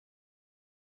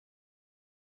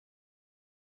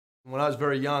When I was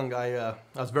very young, I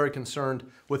was very concerned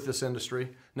with this industry,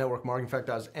 network marketing. In fact,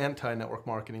 I was anti-network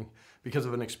marketing because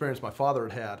of an experience my father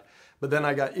had had. But then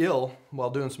I got ill while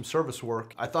doing some service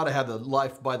work. I thought I had the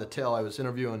life by the tail. I was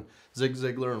interviewing Zig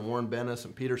Ziglar and Warren Bennis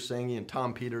and Peter Senge and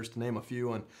Tom Peters, to name a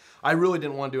few. And I really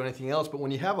didn't want to do anything else. But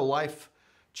when you have a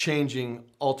life-changing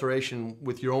alteration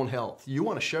with your own health, you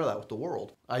want to share that with the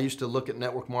world. I used to look at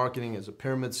network marketing as a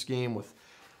pyramid scheme with,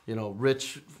 you know,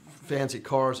 rich, fancy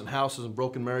cars and houses and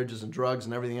broken marriages and drugs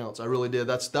and everything else. I really did.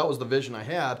 That was the vision I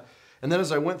had. And then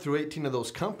as I went through 18 of those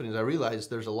companies, I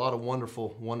realized there's a lot of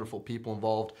wonderful, wonderful people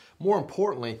involved. More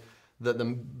importantly, that the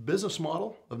business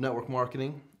model of network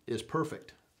marketing is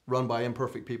perfect, run by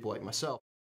imperfect people like myself.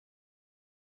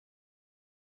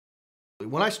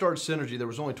 When I started Synergy, there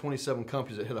was only 27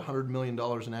 companies that hit $100 million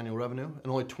in annual revenue,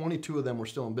 and only 22 of them were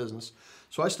still in business.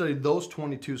 So I studied those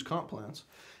 22's comp plans.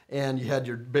 And you had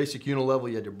your basic unilevel,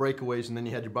 you had your breakaways, and then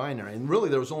you had your binary. And really,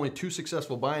 there was only 2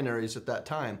 successful binaries at that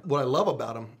time. What I love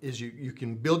about them is you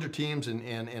can build your teams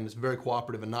and it's very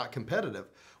cooperative and not competitive.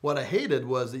 What I hated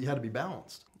was that you had to be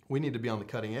balanced. We need to be on the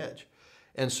cutting edge.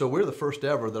 And so we're the first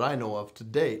ever that I know of to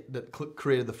date that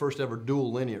created the first ever dual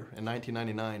linear in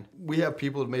 1999. We have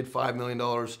people that made $5 million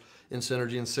in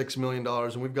Synergy and $6 million,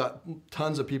 and we've got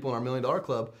tons of people in our $1 Million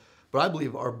Club. But I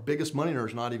believe our biggest money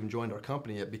earners not even joined our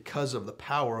company yet because of the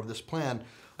power of this plan.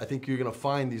 I think you're going to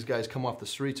find these guys come off the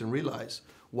streets and realize,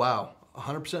 wow,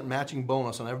 100% matching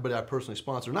bonus on everybody I personally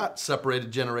sponsor. Not separated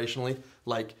generationally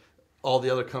like all the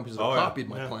other companies that copied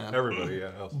my plan. Everybody,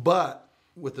 yeah. But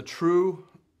with the true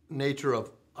nature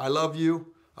of, I love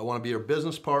you, I want to be your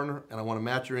business partner, and I want to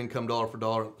match your income dollar for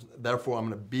dollar. Therefore, I'm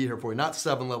going to be here for you. Not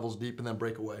 7 levels deep and then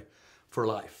break away for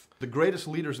life. The greatest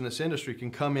leaders in this industry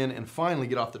can come in and finally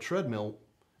get off the treadmill.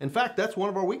 In fact, that's one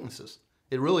of our weaknesses.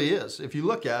 It really is. If you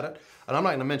look at it, and I'm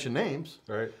not going to mention names,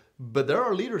 right, but there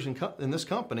are leaders in this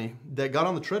company that got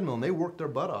on the treadmill and they worked their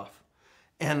butt off.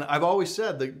 And I've always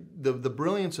said the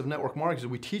brilliance of network marketing is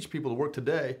we teach people to work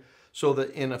today so that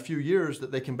in a few years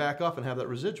that they can back off and have that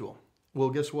residual.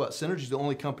 Well, guess what? Synergy is the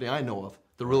only company I know of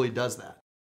that really does that.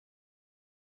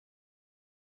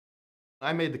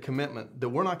 I made the commitment that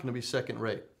we're not going to be second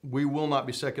rate. We will not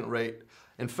be second rate.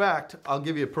 In fact, I'll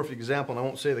give you a perfect example, and I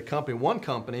won't say the company. One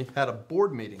company had a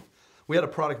board meeting. We had a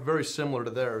product very similar to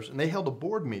theirs, and they held a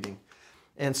board meeting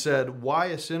and said, why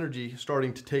is Synergy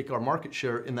starting to take our market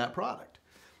share in that product?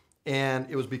 And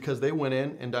it was because they went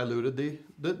in and diluted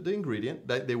the ingredient.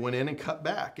 They went in and cut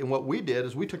back. And what we did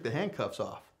is we took the handcuffs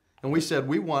off. And we said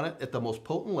we want it at the most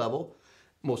potent level,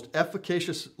 most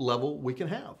efficacious level we can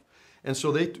have. And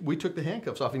so we took the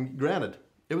handcuffs off, and granted,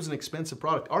 it was an expensive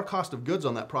product. Our cost of goods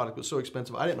on that product was so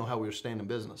expensive, I didn't know how we were staying in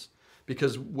business.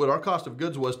 Because what our cost of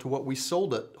goods was to what we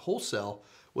sold at wholesale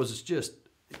was just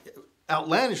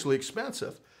outlandishly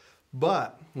expensive.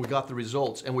 But we got the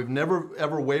results, and we've never,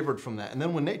 ever wavered from that. And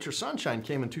then when Nature Sunshine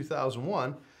came in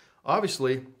 2001,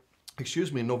 obviously,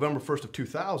 November 1st of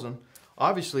 2000,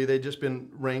 obviously they'd just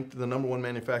been ranked the #1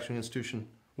 manufacturing institution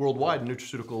worldwide in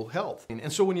nutraceutical health.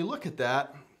 And so when you look at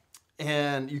that,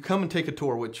 and you come and take a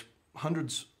tour, which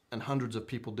hundreds and hundreds of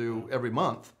people do every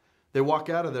month, they walk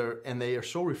out of there and they are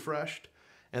so refreshed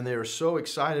and they are so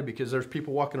excited because there's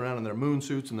people walking around in their moon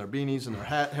suits and their beanies and their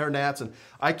hair nats, and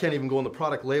I can't even go in the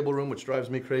product label room, which drives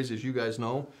me crazy, as you guys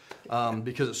know,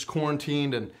 because it's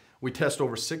quarantined, and we test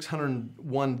over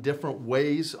 601 different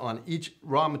ways on each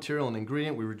raw material and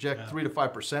ingredient. We reject 3 to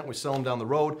 5%. We sell them down the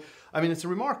road. I mean, it's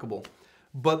remarkable,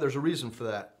 but there's a reason for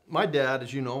that. My dad,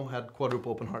 as you know, had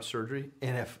quadruple open heart surgery,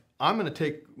 and if I'm going to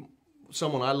take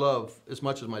someone I love as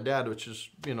much as my dad, which is,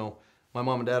 you know, my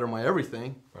mom and dad are my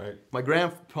everything. Right. My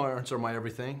grandparents are my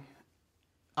everything.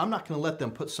 I'm not going to let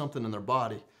them put something in their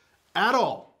body at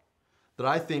all that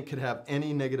I think could have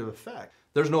any negative effect.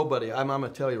 There's nobody, I'm going to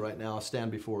tell you right now, I'll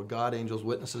stand before God, angels,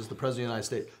 witnesses, the President of the United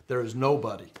States. There is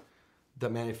nobody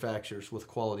that manufactures with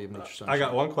quality of Nature Sunshine. I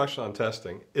got one question on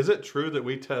testing. Is it true that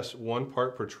we test 1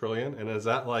 part per trillion? And is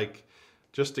that like,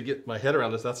 just to get my head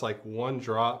around this, that's like 1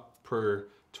 drop per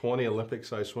 20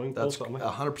 Olympic-sized swimming pools? That's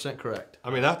 100% correct.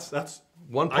 I mean, that's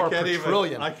 1 part per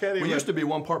trillion. I can't even. We used to be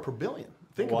 1 part per billion.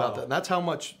 Think Wow. about that. And that's how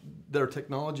much their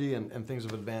technology and things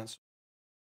have advanced.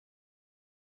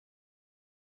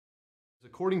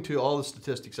 According to all the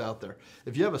statistics out there,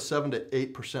 if you have a 7 to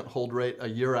 8% hold rate a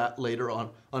year later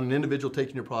on an individual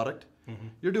taking your product,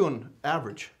 you're doing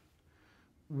average.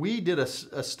 We did a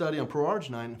study on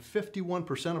pro-arginine.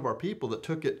 51% of our people that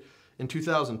took it in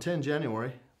 2010,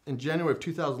 January, in January of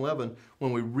 2011,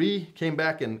 when we came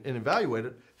back and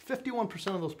evaluated,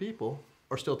 51% of those people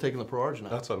are still taking the pro-arginine.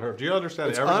 That's unheard of. Do you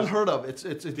understand? It's unheard of. It's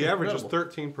the average is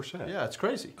 13%. Yeah, it's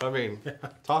crazy. I mean,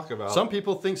 talk about. Some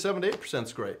people think 7 to 8%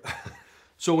 is great.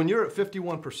 So when you're at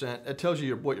 51%, it tells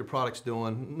you what your product's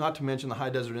doing, not to mention the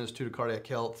High Desert Institute of Cardiac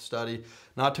Health study,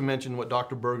 not to mention what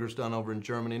Dr. Berger's done over in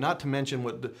Germany, not to mention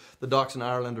what the docs in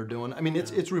Ireland are doing. I mean,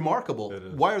 it's remarkable. It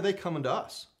is. Why are they coming to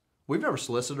us? We've never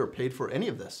solicited or paid for any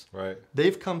of this. Right.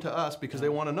 They've come to us because they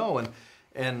want to know.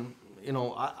 And you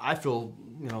know, I feel,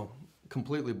 you know,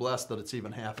 completely blessed that it's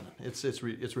even happening.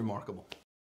 It's remarkable.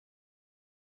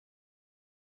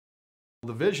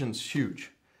 The vision's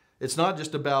huge. It's not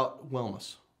just about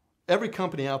wellness. Every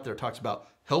company out there talks about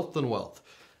health and wealth.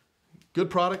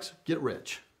 Good products, get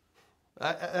rich.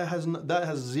 That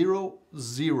has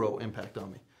zero impact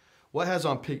on me. What has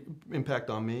impact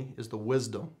on me is the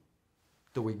wisdom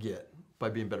that we get by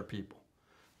being better people.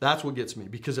 That's what gets me.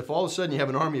 Because if all of a sudden you have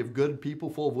an army of good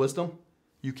people full of wisdom,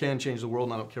 you can change the world,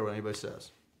 and I don't care what anybody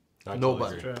says.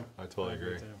 Nobody. I totally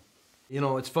agree. You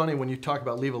know, it's funny when you talk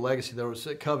about leave a legacy. There was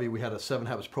at Covey, we had a 7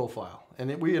 Habits profile,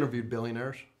 and we interviewed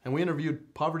billionaires, and we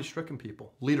interviewed poverty-stricken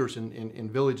people, leaders in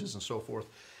villages and so forth.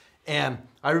 And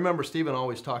I remember Stephen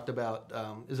always talked about,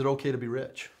 is it okay to be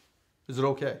rich? Is it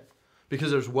okay?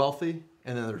 Because there's wealthy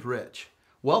and then there's rich.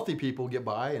 Wealthy people get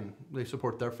by and they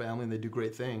support their family and they do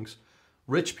great things.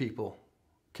 Rich people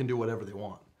can do whatever they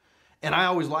want. And I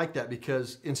always like that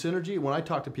because in Synergy, when I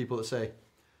talk to people that say,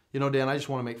 you know, Dan, I just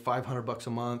want to make $500 a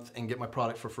month and get my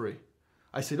product for free.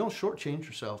 I say, don't shortchange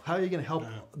yourself. How are you going to help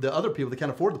the other people that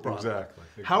can't afford the product?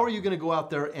 Exactly. How are you going to go out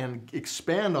there and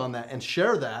expand on that and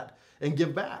share that and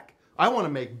give back? I want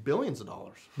to make billions of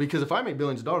dollars because if I make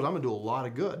billions of dollars, I'm going to do a lot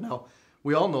of good. Now,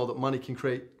 we all know that money can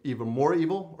create either more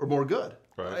evil or more good.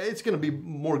 Right. It's going to be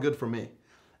more good for me.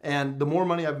 And the more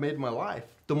money I've made in my life,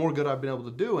 the more good I've been able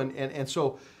to do. And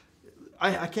so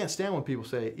I can't stand when people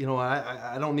say, you know,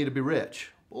 I don't need to be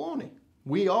rich. Baloney.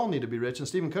 We all need to be rich. And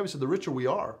Stephen Covey said the richer we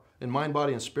are in mind,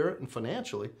 body, and spirit and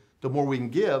financially, the more we can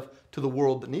give to the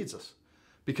world that needs us.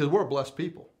 Because we're a blessed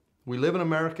people. We live in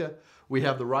America. We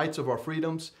have the rights of our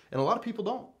freedoms. And a lot of people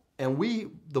don't. And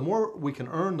the more we can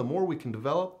earn, the more we can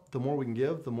develop, the more we can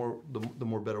give, the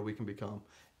more better we can become.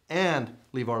 And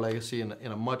leave our legacy in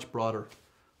a much broader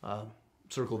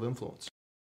circle of influence.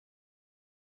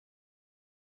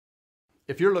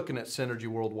 If you're looking at Synergy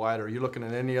worldwide or you're looking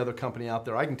at any other company out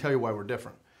there, I can tell you why we're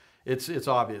different. It's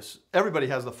obvious. Everybody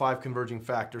has the 5 converging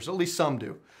factors, at least some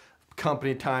do.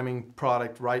 Company, timing,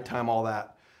 product, right time, all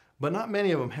that. But not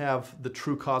many of them have the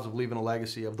true cause of leaving a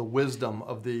legacy, of the wisdom,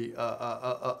 of the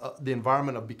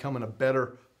environment of becoming a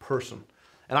better person.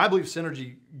 And I believe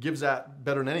Synergy gives that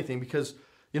better than anything because,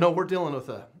 you know, we're dealing with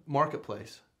a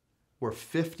marketplace where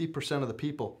 50% of the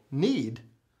people need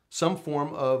some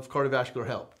form of cardiovascular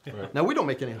help. Right. Now, we don't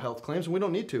make any health claims, and we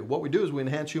don't need to. What we do is we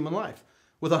enhance human life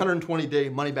with a 120-day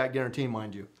money-back guarantee,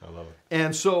 mind you. I love it.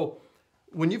 And so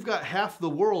when you've got half the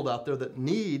world out there that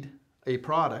need a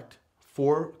product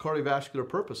for cardiovascular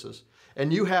purposes,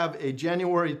 and you have a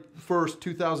January 1st,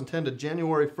 2010 to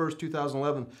January 1st,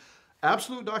 2011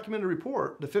 absolute documented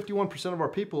report that 51% of our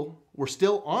people were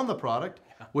still on the product,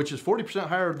 which is 40%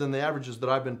 higher than the averages that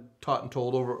I've been taught and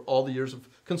told over all the years of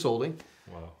consulting.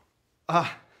 Wow.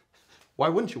 Why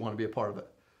wouldn't you want to be a part of it?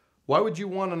 Why would you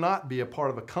want to not be a part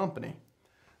of a company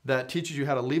that teaches you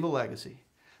how to leave a legacy,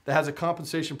 that has a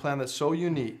compensation plan that's so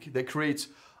unique, that creates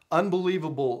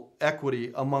unbelievable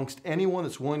equity amongst anyone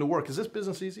that's willing to work? Is this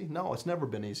business easy? No, it's never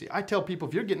been easy. I tell people,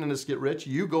 if you're getting in this to get rich,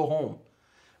 you go home.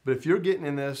 But if you're getting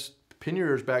in this, pin your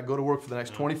ears back, go to work for the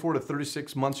next 24 to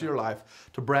 36 months of your life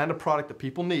to brand a product that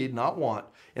people need, not want,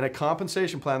 in a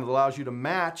compensation plan that allows you to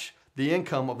match the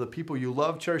income of the people you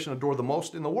love, cherish, and adore the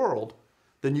most in the world,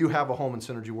 then you have a home in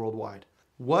Synergy worldwide.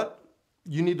 What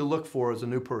you need to look for as a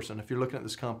new person, if you're looking at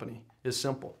this company, is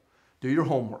simple. Do your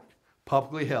homework.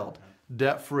 Publicly held,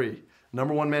 debt-free,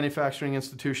 #1 manufacturing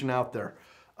institution out there.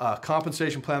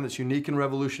 Compensation plan that's unique and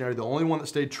revolutionary. The only one that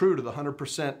stayed true to the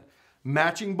 100%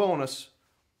 matching bonus,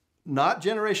 not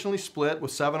generationally split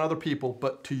with 7 other people,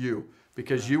 but to you,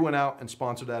 because you went out and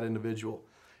sponsored that individual.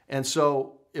 And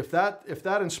so if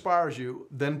that inspires you,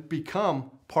 then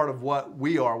become part of what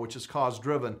we are, which is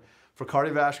cause-driven for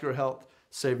cardiovascular health,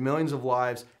 save millions of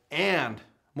lives, and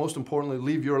most importantly,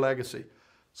 leave your legacy.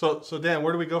 So Dan,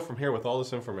 where do we go from here with all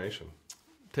this information?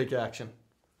 Take action.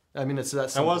 I mean, it's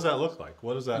that simple. And what does that look like?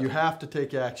 What does that? You have to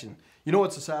take action. You know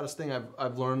what's the saddest thing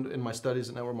I've learned in my studies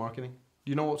in network marketing? Do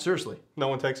you know what? Seriously. No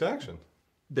one takes action.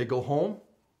 They go home.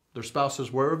 Their spouse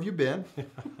says, "Where have you been?"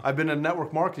 I've been in a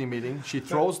network marketing meeting. She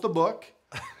throws the book.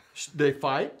 They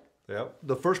fight. Yep.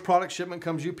 The first product shipment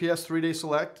comes UPS 3-day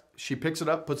select. She picks it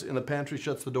up, puts it in the pantry,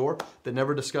 shuts the door. They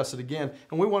never discuss it again.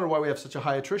 And we wonder why we have such a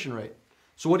high attrition rate.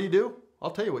 So what do?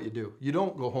 I'll tell you what you do. You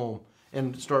don't go home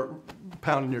and start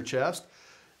pounding your chest.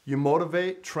 You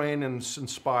motivate, train, and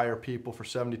inspire people for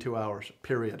 72 hours,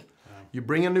 period. You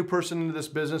bring a new person into this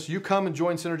business. You come and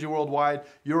join Synergy Worldwide.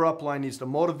 Your upline needs to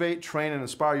motivate, train, and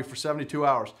inspire you for 72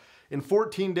 hours. In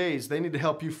 14 days, they need to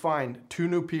help you find 2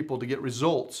 new people to get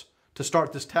results to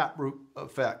start this taproot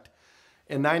effect.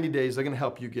 In 90 days, they're going to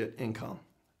help you get income.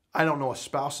 I don't know a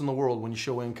spouse in the world when you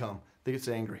show income that gets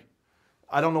angry.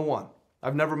 I don't know one.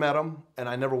 I've never met them, and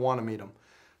I never want to meet them.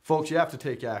 Folks, you have to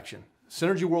take action.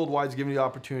 Synergy Worldwide is giving you the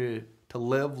opportunity to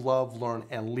live, love, learn,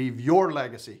 and leave your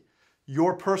legacy,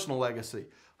 your personal legacy,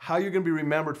 how you're going to be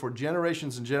remembered for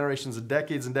generations and generations and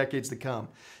decades to come.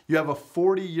 You have a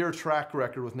 40-year track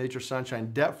record with Nature's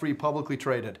Sunshine, debt-free, publicly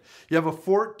traded. You have a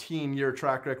 14-year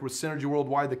track record with Synergy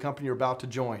Worldwide, the company you're about to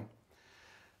join.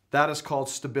 That is called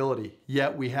stability,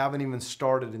 yet we haven't even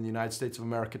started in the United States of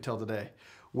America till today.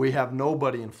 We have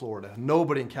nobody in Florida,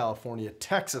 nobody in California,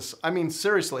 Texas. I mean,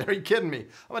 seriously, are you kidding me?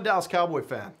 I'm a Dallas Cowboy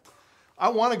fan. I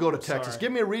want to go to Texas.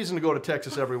 Give me a reason to go to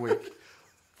Texas every week.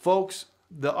 Folks,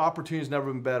 the opportunity's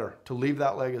never been better to leave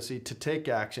that legacy, to take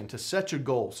action, to set your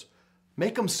goals.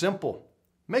 Make them simple.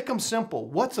 Make them simple.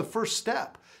 What's the first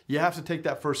step? You have to take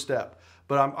that first step.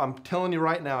 But I'm telling you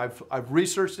right now, I've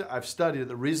researched it, I've studied it.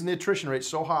 The reason the attrition rate's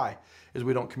so high is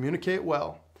we don't communicate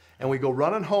well, and we go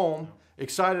running home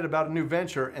excited about a new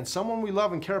venture, and someone we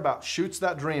love and care about shoots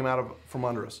that dream from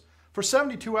under us. For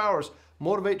 72 hours,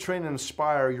 motivate, train, and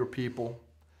inspire your people.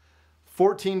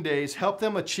 14 days, help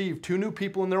them achieve 2 new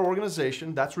people in their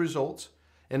organization. That's results.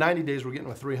 In 90 days, we're getting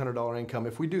a $300 income.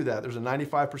 If we do that, there's a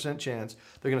 95% chance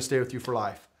they're going to stay with you for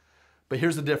life. But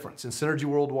here's the difference. In Synergy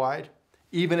Worldwide,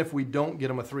 even if we don't get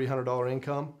them a $300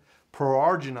 income,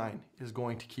 pro-arginine is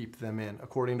going to keep them in.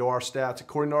 According to our stats,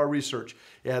 according to our research,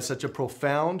 it has such a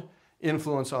profound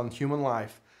influence on human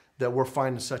life that we're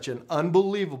finding such an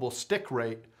unbelievable stick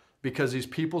rate because these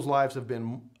people's lives have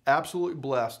been absolutely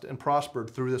blessed and prospered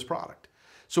through this product.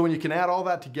 So when you can add all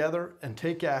that together and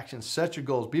take action, set your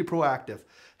goals, be proactive,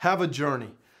 have a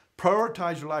journey,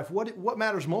 prioritize your life. What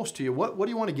matters most to you? What do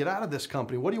you want to get out of this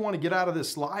company? What do you want to get out of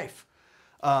this life?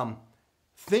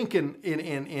 Think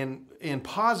in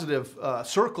positive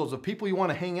circles of people you want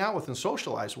to hang out with and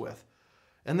socialize with.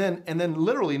 And then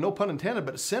literally, no pun intended,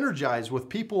 but synergize with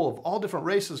people of all different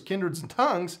races, kindreds, and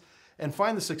tongues, and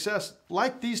find the success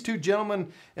like these 2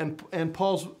 gentlemen and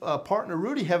Paul's partner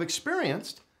Rudy have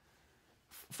experienced.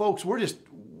 Folks,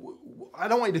 I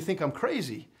don't want you to think I'm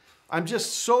crazy. I'm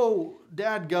just so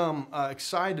dadgum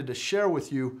excited to share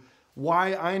with you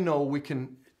why I know we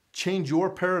can change your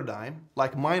paradigm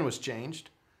like mine was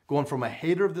changed, going from a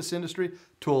hater of this industry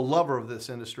to a lover of this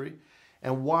industry,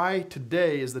 and why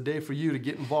today is the day for you to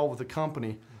get involved with a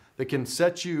company that can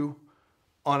set you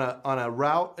on a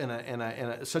route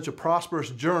and such a prosperous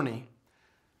journey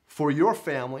for your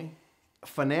family,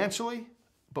 financially,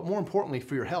 but more importantly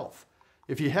for your health.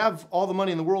 If you have all the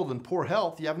money in the world and poor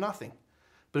health, you have nothing.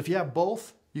 But if you have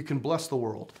both, you can bless the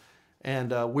world.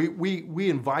 And we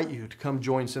invite you to come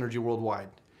join Synergy Worldwide.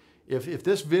 If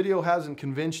this video hasn't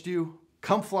convinced you,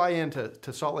 come fly into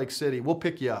Salt Lake City. We'll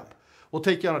pick you up. We'll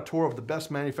take you on a tour of the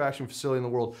best manufacturing facility in the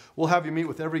world. We'll have you meet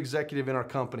with every executive in our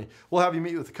company. We'll have you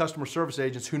meet with the customer service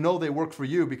agents who know they work for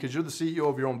you because you're the CEO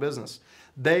of your own business.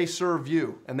 They serve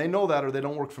you, and they know that or they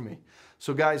don't work for me.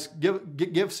 So guys, give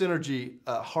Synergy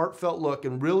a heartfelt look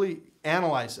and really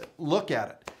analyze it, look at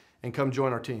it, and come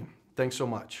join our team. Thanks so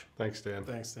much. Thanks, Dan.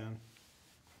 Thanks, Dan.